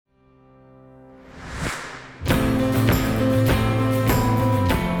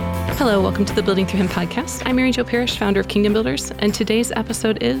Hello, welcome to the Building Through Him podcast. I'm Mary Jo Parrish, founder of Kingdom Builders, and today's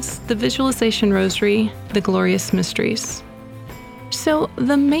episode is the Visualization Rosary, the Glorious Mysteries. So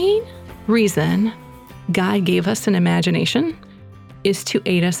the main reason God gave us an imagination is to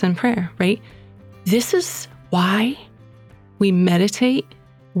aid us in prayer, right? This is why we meditate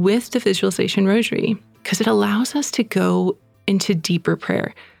with the Visualization Rosary, because it allows us to go into deeper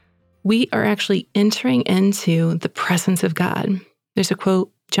prayer. We are actually entering into the presence of God. There's a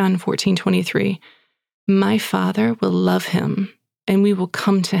quote, John 14:23, "My Father will love him, and we will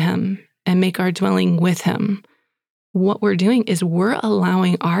come to him and make our dwelling with him." What we're doing is we're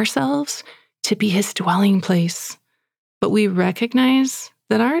allowing ourselves to be his dwelling place. But we recognize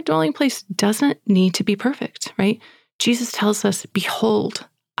that our dwelling place doesn't need to be perfect, right? Jesus tells us, "Behold,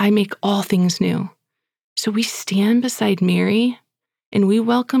 I make all things new." So we stand beside Mary and we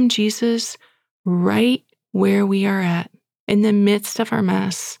welcome Jesus right where we are at, in the midst of our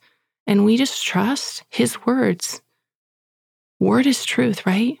mess. And we just trust his words. Word is truth,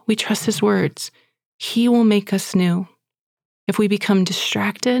 right? We trust his words. He will make us new. If we become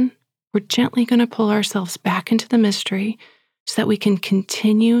distracted, we're gently going to pull ourselves back into the mystery so that we can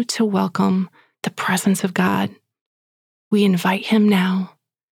continue to welcome the presence of God. We invite him now.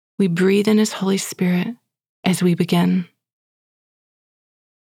 We breathe in his Holy Spirit as we begin.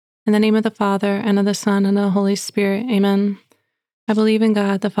 In the name of the Father, and of the Son, and of the Holy Spirit, amen. I believe in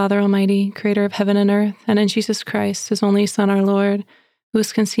God, the Father Almighty, creator of heaven and earth, and in Jesus Christ, his only Son, our Lord, who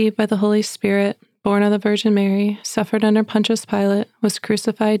was conceived by the Holy Spirit, born of the Virgin Mary, suffered under Pontius Pilate, was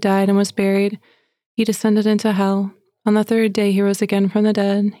crucified, died, and was buried. He descended into hell. On the third day he rose again from the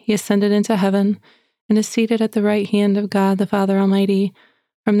dead. He ascended into heaven, and is seated at the right hand of God, the Father Almighty.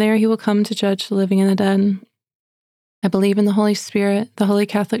 From there he will come to judge the living and the dead. I believe in the Holy Spirit, the Holy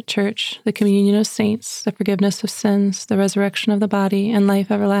Catholic Church, the communion of saints, the forgiveness of sins, the resurrection of the body, and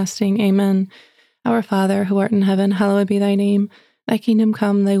life everlasting. Amen. Our Father, who art in heaven, hallowed be thy name. Thy kingdom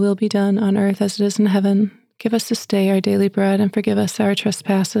come, thy will be done, on earth as it is in heaven. Give us this day our daily bread, and forgive us our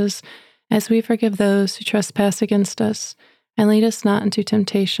trespasses, as we forgive those who trespass against us. And lead us not into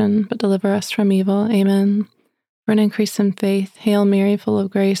temptation, but deliver us from evil. Amen. For an increase in faith, Hail Mary, full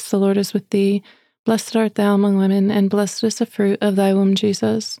of grace, the Lord is with thee. Blessed art thou among women, and blessed is the fruit of thy womb,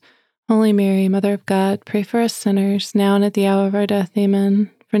 Jesus. Holy Mary, Mother of God, pray for us sinners, now and at the hour of our death.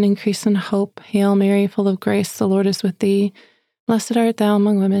 Amen. For an increase in hope, Hail Mary, full of grace, the Lord is with thee. Blessed art thou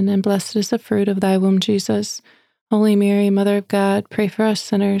among women, and blessed is the fruit of thy womb, Jesus. Holy Mary, Mother of God, pray for us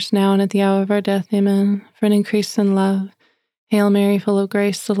sinners, now and at the hour of our death. Amen. For an increase in love, Hail Mary, full of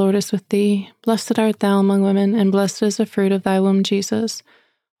grace, the Lord is with thee. Blessed art thou among women, and blessed is the fruit of thy womb, Jesus.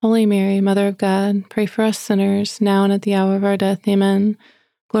 Holy Mary, Mother of God, pray for us sinners, now and at the hour of our death. Amen.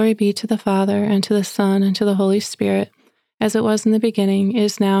 Glory be to the Father, and to the Son, and to the Holy Spirit, as it was in the beginning,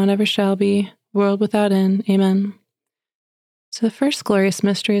 is now, and ever shall be, world without end. Amen. So the first glorious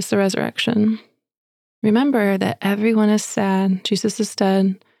mystery is the resurrection. Remember that everyone is sad. Jesus is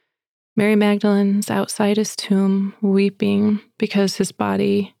dead. Mary Magdalene is outside his tomb, weeping because his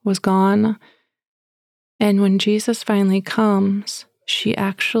body was gone. And when Jesus finally comes, she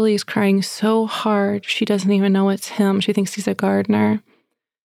actually is crying so hard, she doesn't even know it's him. She thinks he's a gardener. I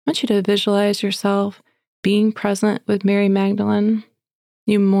want you to visualize yourself being present with Mary Magdalene.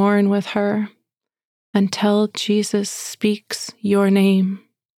 You mourn with her until Jesus speaks your name.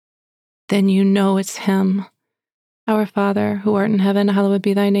 Then you know it's him. Our Father, who art in heaven, hallowed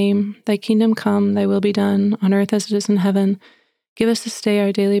be thy name. Thy kingdom come, thy will be done, on earth as it is in heaven. Give us this day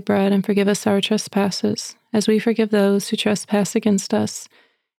our daily bread, and forgive us our trespasses, as we forgive those who trespass against us.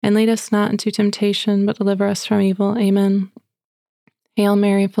 And lead us not into temptation, but deliver us from evil. Amen. Hail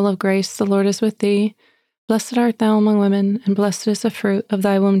Mary, full of grace, the Lord is with thee. Blessed art thou among women, and blessed is the fruit of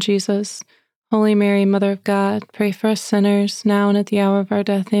thy womb, Jesus. Holy Mary, Mother of God, pray for us sinners, now and at the hour of our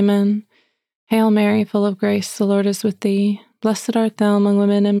death. Amen. Hail Mary, full of grace, the Lord is with thee. Blessed art thou among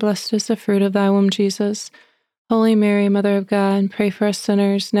women, and blessed is the fruit of thy womb, Jesus. Holy Mary, Mother of God, pray for us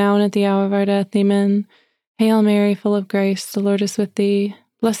sinners, now and at the hour of our death. Amen. Hail Mary, full of grace, the Lord is with thee.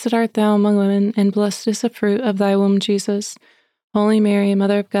 Blessed art thou among women, and blessed is the fruit of thy womb, Jesus. Holy Mary,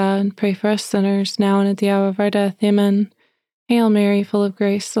 Mother of God, pray for us sinners, now and at the hour of our death. Amen. Hail Mary, full of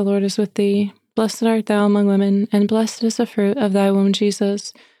grace, the Lord is with thee. Blessed art thou among women, and blessed is the fruit of thy womb,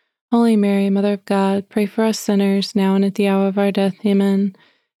 Jesus. Holy Mary, Mother of God, pray for us sinners, now and at the hour of our death. Amen.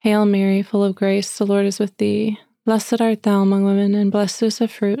 Hail Mary, full of grace, the Lord is with thee. Blessed art thou among women, and blessed is the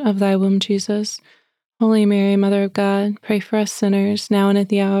fruit of thy womb, Jesus. Holy Mary, Mother of God, pray for us sinners, now and at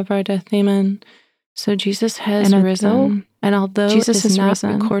the hour of our death. Amen. So Jesus has risen, and although Jesus is not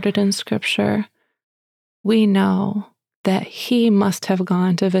recorded in Scripture, we know that he must have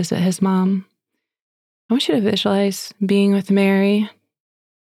gone to visit his mom. I want you to visualize being with Mary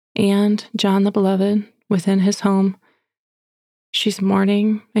and John the Beloved within his home. She's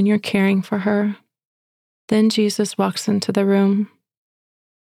mourning and you're caring for her. Then Jesus walks into the room.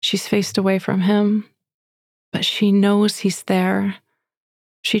 She's faced away from him, but she knows he's there.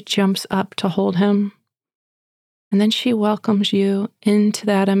 She jumps up to hold him. And then she welcomes you into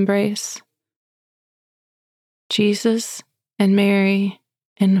that embrace. Jesus and Mary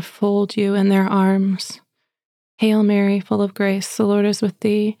enfold you in their arms. Hail Mary, full of grace, the Lord is with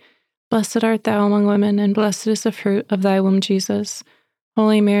thee. Blessed art thou among women, and blessed is the fruit of thy womb, Jesus.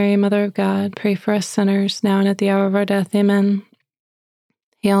 Holy Mary, Mother of God, pray for us sinners, now and at the hour of our death. Amen.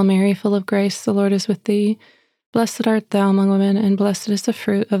 Hail Mary, full of grace, the Lord is with thee. Blessed art thou among women, and blessed is the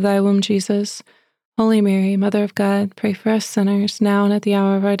fruit of thy womb, Jesus. Holy Mary, Mother of God, pray for us sinners, now and at the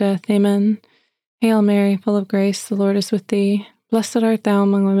hour of our death. Amen. Hail Mary, full of grace, the Lord is with thee. Blessed art thou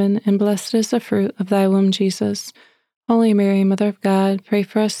among women, and blessed is the fruit of thy womb, Jesus. Holy Mary, Mother of God, pray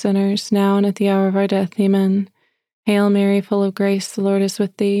for us sinners, now and at the hour of our death. Amen. Hail Mary, full of grace, the Lord is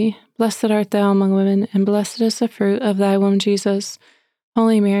with thee. Blessed art thou among women, and blessed is the fruit of thy womb, Jesus.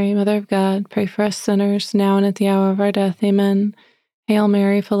 Holy Mary, Mother of God, pray for us sinners, now and at the hour of our death. Amen. Hail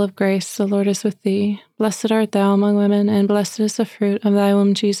Mary, full of grace, the Lord is with thee. Blessed art thou among women, and blessed is the fruit of thy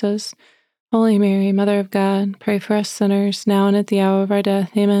womb, Jesus. Holy Mary, Mother of God, pray for us sinners, now and at the hour of our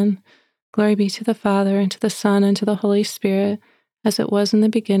death. Amen. Glory be to the Father, and to the Son, and to the Holy Spirit, as it was in the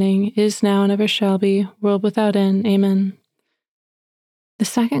beginning, is now, and ever shall be, world without end. Amen. The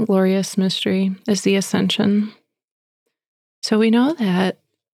second glorious mystery is the Ascension. So we know that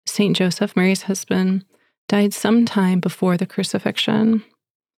Saint Joseph, Mary's husband, died sometime before the crucifixion,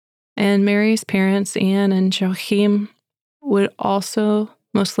 and Mary's parents, Anne and Joachim, would also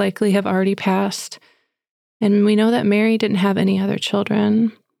most likely have already passed. And we know that Mary didn't have any other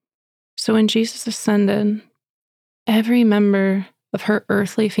children. So when Jesus ascended, every member of her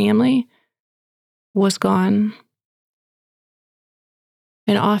earthly family was gone.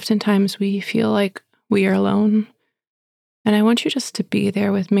 And oftentimes we feel like we are alone. And I want you just to be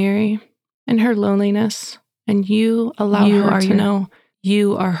there with Mary in her loneliness, and you allow her to know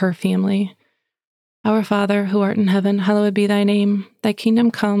you are her family. Our Father, who art in heaven, hallowed be thy name. Thy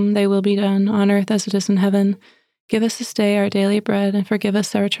kingdom come, thy will be done, on earth as it is in heaven. Give us this day our daily bread, and forgive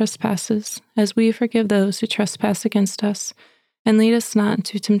us our trespasses, as we forgive those who trespass against us. And lead us not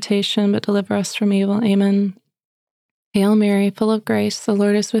into temptation, but deliver us from evil. Amen. Hail Mary, full of grace, the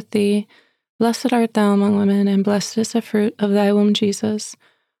Lord is with thee. Blessed art thou among women, and blessed is the fruit of thy womb, Jesus.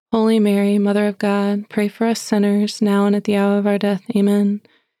 Holy Mary, Mother of God, pray for us sinners, now and at the hour of our death. Amen.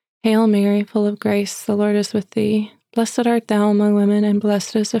 Hail Mary, full of grace, the Lord is with thee. Blessed art thou among women, and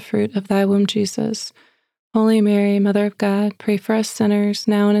blessed is the fruit of thy womb, Jesus. Holy Mary, Mother of God, pray for us sinners,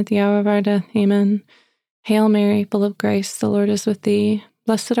 now and at the hour of our death. Amen. Hail Mary, full of grace, the Lord is with thee.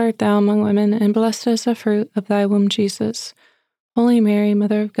 Blessed art thou among women, and blessed is the fruit of thy womb, Jesus. Holy Mary,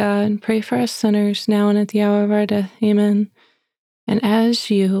 Mother of God, pray for us sinners, now and at the hour of our death. Amen. And as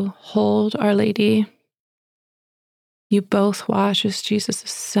you hold Our Lady, you both watch as Jesus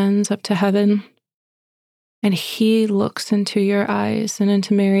ascends up to heaven, and he looks into your eyes and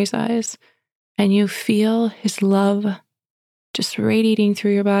into Mary's eyes, and you feel his love just radiating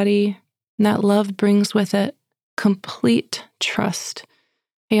through your body, and that love brings with it complete trust.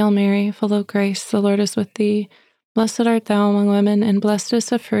 Hail Mary, full of grace, the Lord is with thee. Blessed art thou among women, and blessed is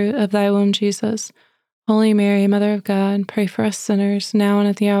the fruit of thy womb, Jesus. Holy Mary, Mother of God, pray for us sinners, now and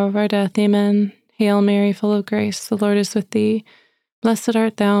at the hour of our death. Amen. Hail Mary, full of grace, the Lord is with thee. Blessed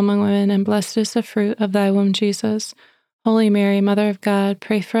art thou among women, and blessed is the fruit of thy womb, Jesus. Holy Mary, Mother of God,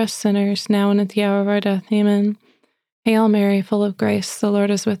 pray for us sinners, now and at the hour of our death. Amen. Hail Mary, full of grace, the Lord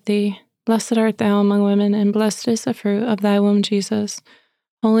is with thee. Blessed art thou among women, and blessed is the fruit of thy womb, Jesus.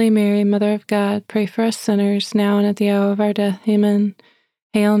 Holy Mary, Mother of God, pray for us sinners, now and at the hour of our death. Amen.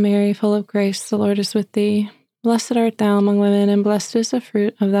 Hail Mary, full of grace, the Lord is with thee. Blessed art thou among women, and blessed is the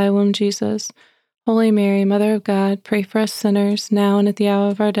fruit of thy womb, Jesus. Holy Mary, Mother of God, pray for us sinners, now and at the hour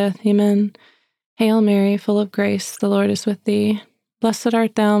of our death. Amen. Hail Mary, full of grace, the Lord is with thee. Blessed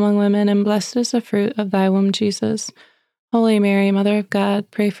art thou among women, and blessed is the fruit of thy womb, Jesus. Holy Mary, Mother of God,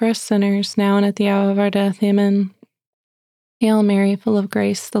 pray for us sinners, now and at the hour of our death. Amen. Hail Mary, full of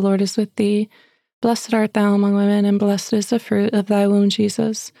grace, the Lord is with thee. Blessed art thou among women, and blessed is the fruit of thy womb,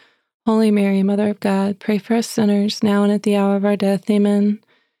 Jesus. Holy Mary, Mother of God, pray for us sinners, now and at the hour of our death. Amen.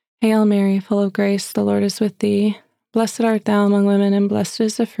 Hail Mary, full of grace, the Lord is with thee. Blessed art thou among women, and blessed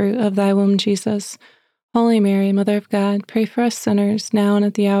is the fruit of thy womb, Jesus. Holy Mary, Mother of God, pray for us sinners, now and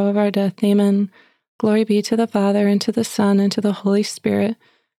at the hour of our death. Amen. Glory be to the Father, and to the Son, and to the Holy Spirit,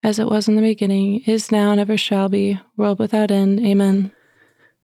 as it was in the beginning, is now, and ever shall be, world without end. Amen.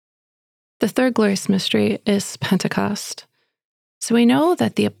 The third glorious mystery is Pentecost. So we know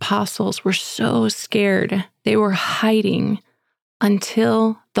that the apostles were so scared, they were hiding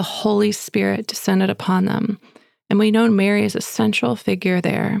until the Holy Spirit descended upon them. And we know Mary is a central figure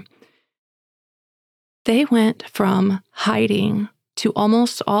there. They went from hiding to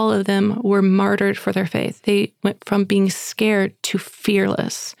almost all of them were martyred for their faith. They went from being scared to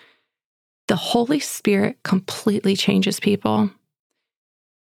fearless. The Holy Spirit completely changes people.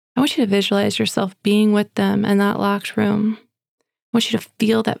 I want you to visualize yourself being with them in that locked room. I want you to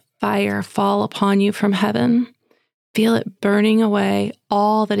feel that fire fall upon you from heaven. Feel it burning away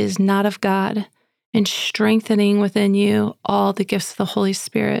all that is not of God and strengthening within you all the gifts of the Holy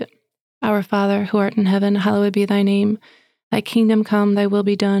Spirit. Our Father, who art in heaven, hallowed be thy name. Thy kingdom come, thy will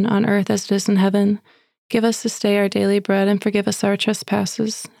be done on earth as it is in heaven. Give us this day our daily bread, and forgive us our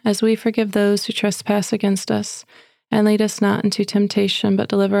trespasses, as we forgive those who trespass against us. And lead us not into temptation, but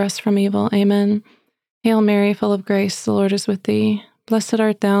deliver us from evil. Amen. Hail Mary, full of grace, the Lord is with thee. Blessed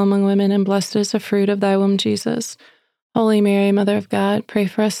art thou among women, and blessed is the fruit of thy womb, Jesus. Holy Mary, Mother of God, pray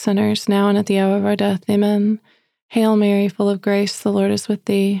for us sinners, now and at the hour of our death. Amen. Hail Mary, full of grace, the Lord is with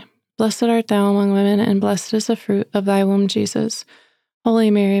thee. Blessed art thou among women, and blessed is the fruit of thy womb, Jesus.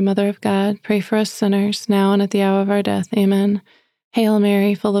 Holy Mary, Mother of God, pray for us sinners, now and at the hour of our death. Amen. Hail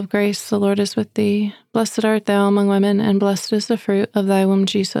Mary, full of grace, the Lord is with thee. Blessed art thou among women, and blessed is the fruit of thy womb,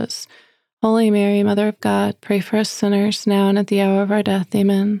 Jesus. Holy Mary, Mother of God, pray for us sinners, now and at the hour of our death.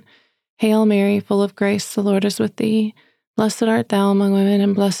 Amen. Hail Mary, full of grace, the Lord is with thee. Blessed art thou among women,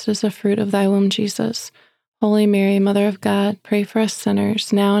 and blessed is the fruit of thy womb, Jesus. Holy Mary, Mother of God, pray for us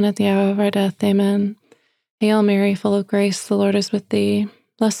sinners, now and at the hour of our death. Amen. Hail Mary, full of grace, the Lord is with thee.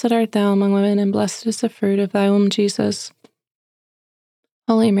 Blessed art thou among women, and blessed is the fruit of thy womb, Jesus.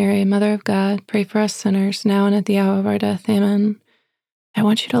 Holy Mary, Mother of God, pray for us sinners, now and at the hour of our death. Amen. I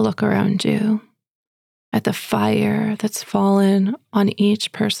want you to look around you at the fire that's fallen on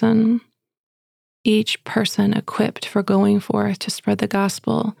each person equipped for going forth to spread the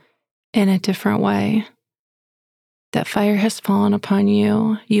gospel in a different way. That fire has fallen upon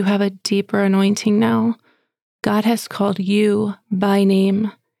you. You have a deeper anointing now. God has called you by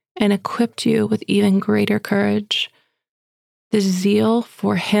name and equipped you with even greater courage. The zeal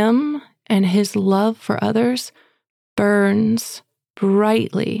for Him and His love for others burns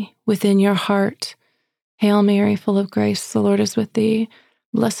brightly within your heart. Hail Mary, full of grace, the Lord is with thee.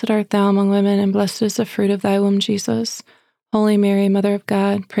 Blessed art thou among women, and blessed is the fruit of thy womb, Jesus. Holy Mary, Mother of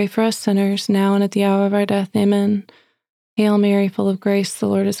God, pray for us sinners, now and at the hour of our death. Amen. Hail Mary, full of grace, the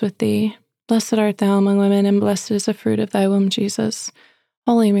Lord is with thee. Blessed art thou among women, and blessed is the fruit of thy womb, Jesus.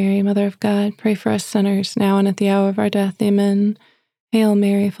 Holy Mary, Mother of God, pray for us sinners, now and at the hour of our death. Amen. Hail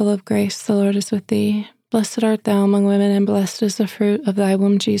Mary, full of grace, the Lord is with thee. Blessed art thou among women, and blessed is the fruit of thy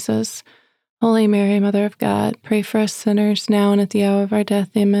womb, Jesus. Holy Mary, Mother of God, pray for us sinners, now and at the hour of our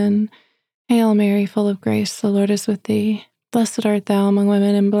death. Amen. Hail Mary, full of grace, the Lord is with thee. Blessed art thou among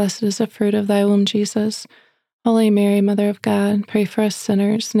women, and blessed is the fruit of thy womb, Jesus. Holy Mary, Mother of God, pray for us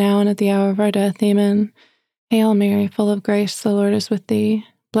sinners, now and at the hour of our death. Amen. Hail Mary, full of grace, the Lord is with thee.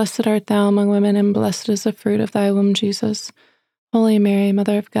 Blessed art thou among women, and blessed is the fruit of thy womb, Jesus. Holy Mary,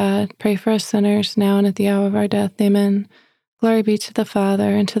 Mother of God, pray for us sinners, now and at the hour of our death. Amen. Glory be to the Father,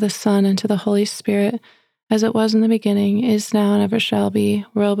 and to the Son, and to the Holy Spirit, as it was in the beginning, is now, and ever shall be,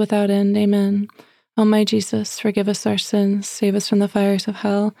 world without end. Amen. O my Jesus, forgive us our sins, save us from the fires of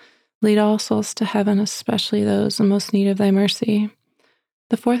hell, lead all souls to heaven, especially those in most need of thy mercy.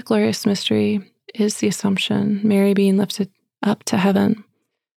 The fourth glorious mystery is the Assumption, Mary being lifted up to heaven.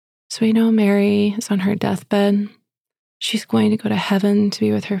 So we know Mary is on her deathbed. She's going to go to heaven to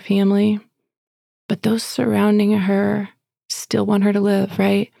be with her family, but those surrounding her still want her to live,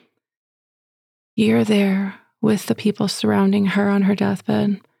 right? You're there with the people surrounding her on her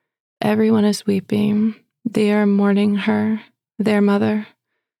deathbed. Everyone is weeping. They are mourning her, their mother.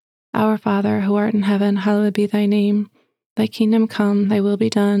 Our Father, who art in heaven, hallowed be thy name. Thy kingdom come, thy will be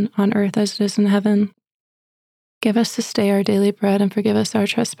done, on earth as it is in heaven. Give us this day our daily bread, and forgive us our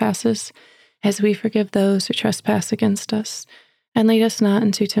trespasses, as we forgive those who trespass against us. And lead us not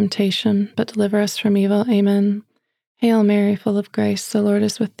into temptation, but deliver us from evil. Amen. Hail Mary, full of grace, the Lord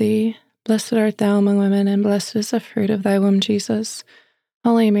is with thee. Blessed art thou among women, and blessed is the fruit of thy womb, Jesus.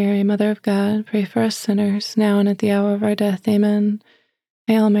 Holy Mary, Mother of God, pray for us sinners, now and at the hour of our death. Amen.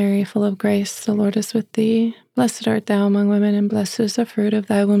 Hail Mary, full of grace, the Lord is with thee. Blessed art thou among women, and blessed is the fruit of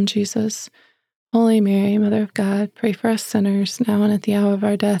thy womb, Jesus. Holy Mary, Mother of God, pray for us sinners, now and at the hour of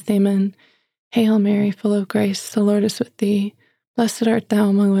our death. Amen. Hail Mary, full of grace, the Lord is with thee. Blessed art thou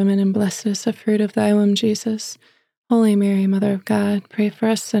among women, and blessed is the fruit of thy womb, Jesus. Holy Mary, Mother of God, pray for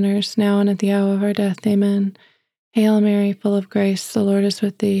us sinners, now and at the hour of our death. Amen. Hail Mary, full of grace, the Lord is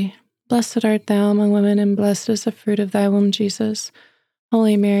with thee. Blessed art thou among women, and blessed is the fruit of thy womb, Jesus.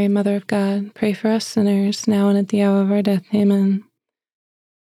 Holy Mary, Mother of God, pray for us sinners, now and at the hour of our death. Amen.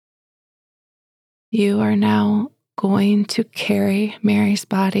 You are now going to carry Mary's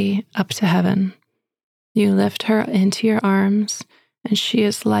body up to heaven. You lift her into your arms, and she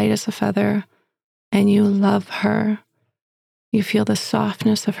is light as a feather, and you love her. You feel the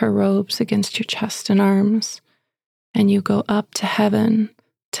softness of her robes against your chest and arms, and you go up to heaven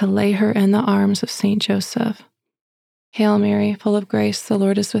to lay her in the arms of Saint Joseph. Hail Mary, full of grace, the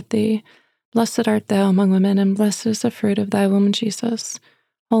Lord is with thee. Blessed art thou among women, and blessed is the fruit of thy womb, Jesus.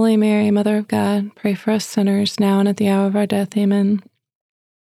 Holy Mary, Mother of God, pray for us sinners, now and at the hour of our death. Amen.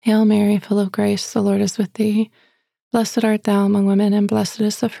 Hail Mary, full of grace, the Lord is with thee. Blessed art thou among women, and blessed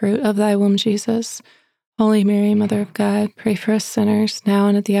is the fruit of thy womb, Jesus. Holy Mary, Mother of God, pray for us sinners, now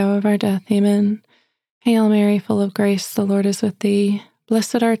and at the hour of our death. Amen. Hail Mary, full of grace, the Lord is with thee.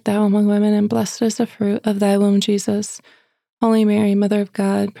 Blessed art thou among women, and blessed is the fruit of thy womb, Jesus. Holy Mary, Mother of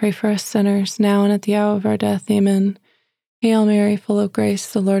God, pray for us sinners, now and at the hour of our death. Amen. Hail Mary, full of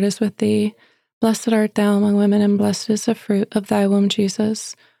grace, the Lord is with thee. Blessed art thou among women, and blessed is the fruit of thy womb,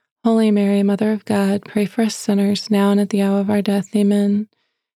 Jesus. Holy Mary, Mother of God, pray for us sinners, now and at the hour of our death. Amen.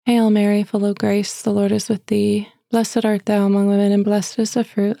 Hail Mary, full of grace, the Lord is with thee. Blessed art thou among women, and blessed is the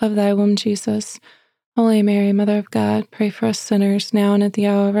fruit of thy womb, Jesus. Holy Mary, Mother of God, pray for us sinners, now and at the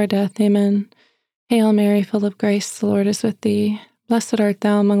hour of our death. Amen. Hail Mary, full of grace, the Lord is with thee. Blessed art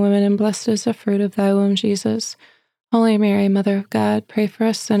thou among women, and blessed is the fruit of thy womb, Jesus. Holy Mary, Mother of God, pray for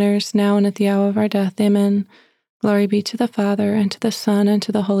us sinners, now and at the hour of our death. Amen. Glory be to the Father, and to the Son, and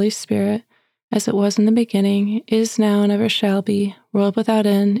to the Holy Spirit, as it was in the beginning, is now, and ever shall be, world without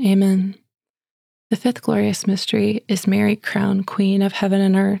end. Amen. The fifth glorious mystery is Mary crowned Queen of heaven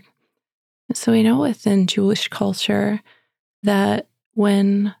and earth. And so we know within Jewish culture that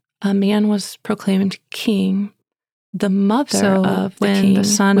when a man was proclaimed king, the mother of the king the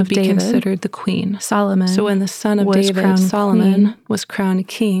son would of be David, considered the queen. Solomon. So when the son of was David, crowned Solomon, queen. was crowned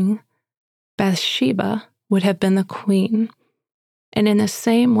king, Bathsheba would have been the queen. And in the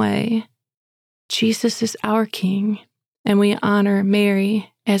same way, Jesus is our king, and we honor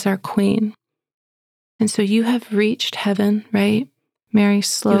Mary as our queen. And so you have reached heaven, right? Mary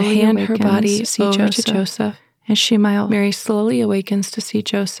slowly you hand her awakens body to see over Joseph, to Joseph, and she smiles. Mary slowly awakens to see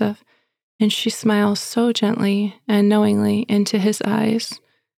Joseph, and she smiles so gently and knowingly into his eyes.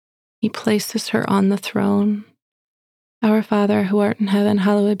 He places her on the throne. Our Father, who art in heaven,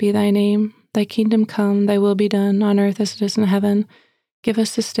 hallowed be thy name. Thy kingdom come, thy will be done, on earth as it is in heaven. Give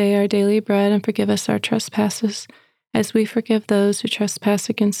us this day our daily bread, and forgive us our trespasses, as we forgive those who trespass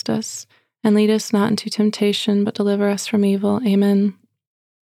against us. And lead us not into temptation, but deliver us from evil. Amen.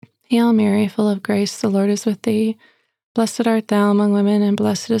 Hail Mary, full of grace, the Lord is with thee. Blessed art thou among women, and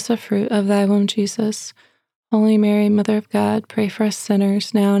blessed is the fruit of thy womb, Jesus. Holy Mary, Mother of God, pray for us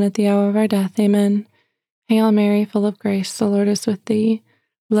sinners, now and at the hour of our death. Amen. Hail Mary, full of grace, the Lord is with thee.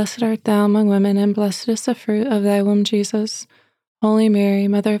 Blessed art thou among women, and blessed is the fruit of thy womb, Jesus. Holy Mary,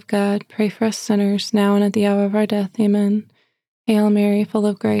 Mother of God, pray for us sinners, now and at the hour of our death. Amen. Hail Mary, full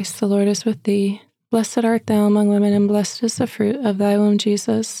of grace, the Lord is with thee. Blessed art thou among women, and blessed is the fruit of thy womb,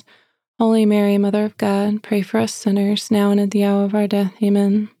 Jesus. Holy Mary, Mother of God, pray for us sinners, now and at the hour of our death.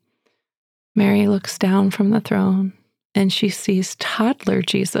 Amen. Mary looks down from the throne, and she sees toddler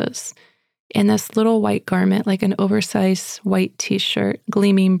Jesus in this little white garment, like an oversized white t-shirt,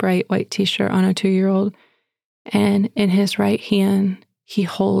 gleaming bright white t-shirt on a 2-year-old. And in his right hand, he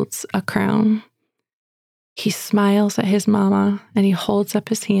holds a crown. He smiles at his mama, and he holds up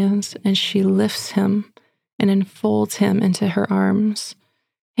his hands, and she lifts him and enfolds him into her arms.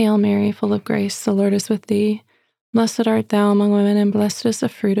 Hail Mary, full of grace, the Lord is with thee. Blessed art thou among women, and blessed is the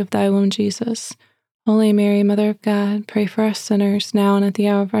fruit of thy womb, Jesus. Holy Mary, Mother of God, pray for us sinners, now and at the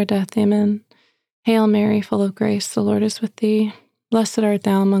hour of our death. Amen. Hail Mary, full of grace, the Lord is with thee. Blessed art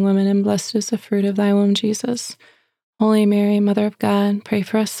thou among women, and blessed is the fruit of thy womb, Jesus. Holy Mary, Mother of God, pray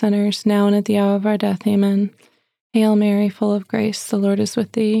for us sinners, now and at the hour of our death. Amen. Hail Mary, full of grace, the Lord is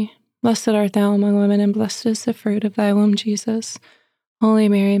with thee. Blessed art thou among women, and blessed is the fruit of thy womb, Jesus. Holy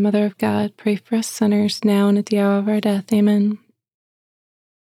Mary, Mother of God, pray for us sinners, now and at the hour of our death. Amen.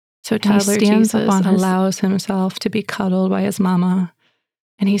 So toddler Jesus allows himself to be cuddled by his mama,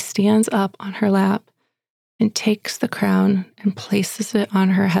 and he stands up on her lap and takes the crown and places it on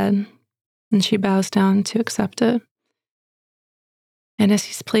her head, and she bows down to accept it. And as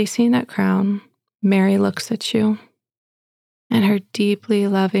he's placing that crown, Mary looks at you. In her deeply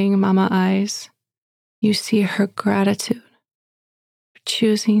loving mama eyes, you see her gratitude for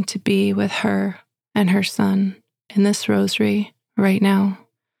choosing to be with her and her son in this rosary right now.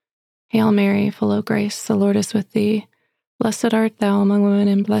 Hail Mary, full of grace, the Lord is with thee. Blessed art thou among women,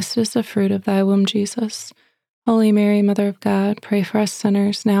 and blessed is the fruit of thy womb, Jesus. Holy Mary, Mother of God, pray for us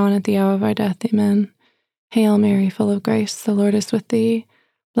sinners, now and at the hour of our death. Amen. Hail Mary, full of grace, the Lord is with thee.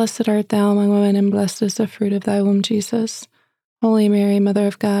 Blessed art thou among women, and blessed is the fruit of thy womb, Jesus. Holy Mary, Mother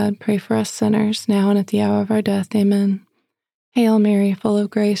of God, pray for us sinners, now and at the hour of our death. Amen. Hail Mary, full of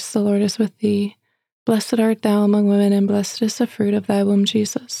grace, the Lord is with thee. Blessed art thou among women, and blessed is the fruit of thy womb,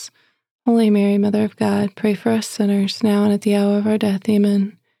 Jesus. Holy Mary, Mother of God, pray for us sinners, now and at the hour of our death.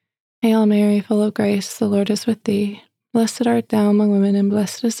 Amen. Hail Mary, full of grace, the Lord is with thee. Blessed art thou among women, and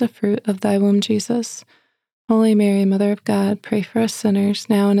blessed is the fruit of thy womb, Jesus. Holy Mary, Mother of God, pray for us sinners,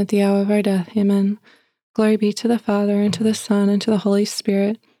 now and at the hour of our death. Amen. Glory be to the Father, and to the Son, and to the Holy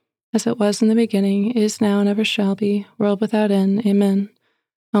Spirit, as it was in the beginning, is now, and ever shall be, world without end. Amen.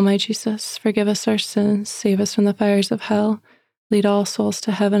 O my Jesus, forgive us our sins, save us from the fires of hell, lead all souls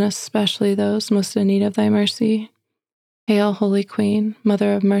to heaven, especially those most in need of thy mercy. Hail, Holy Queen,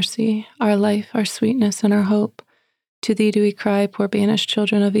 Mother of Mercy, our life, our sweetness, and our hope. To thee do we cry, poor banished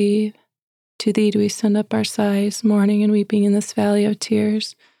children of Eve. To thee do we send up our sighs, mourning and weeping in this valley of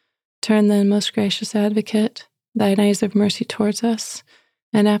tears. Turn then, most gracious Advocate, thine eyes of mercy towards us,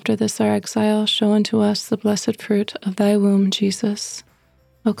 and after this our exile, show unto us the blessed fruit of thy womb, Jesus.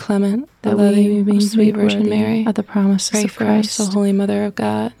 O clement, the loving, O sweet Virgin Mary, of the promises pray of for Christ. us, O Holy Mother of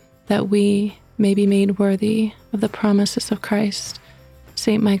God, that we may be made worthy of the promises of Christ.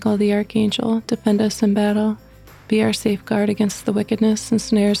 Saint Michael the Archangel, defend us in battle. Be our safeguard against the wickedness and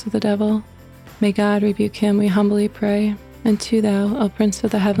snares of the devil. May God rebuke him, we humbly pray. And to thou, O Prince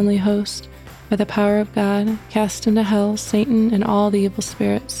of the heavenly host, by the power of God, cast into hell Satan and all the evil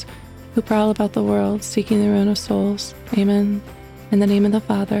spirits who prowl about the world, seeking the ruin of souls. Amen. In the name of the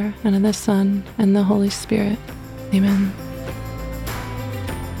Father, and of the Son, and the Holy Spirit. Amen.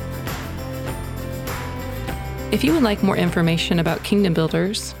 If you would like more information about Kingdom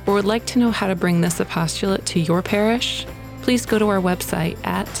Builders, or would like to know how to bring this apostolate to your parish, please go to our website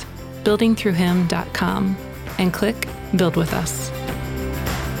at buildingthroughhim.com and click Build with Us.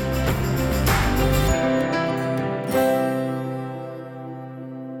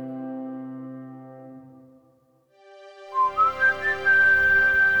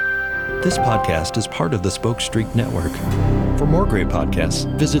 This podcast is part of the Spoke Street Network. For more great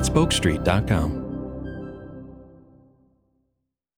podcasts, visit spokestreet.com.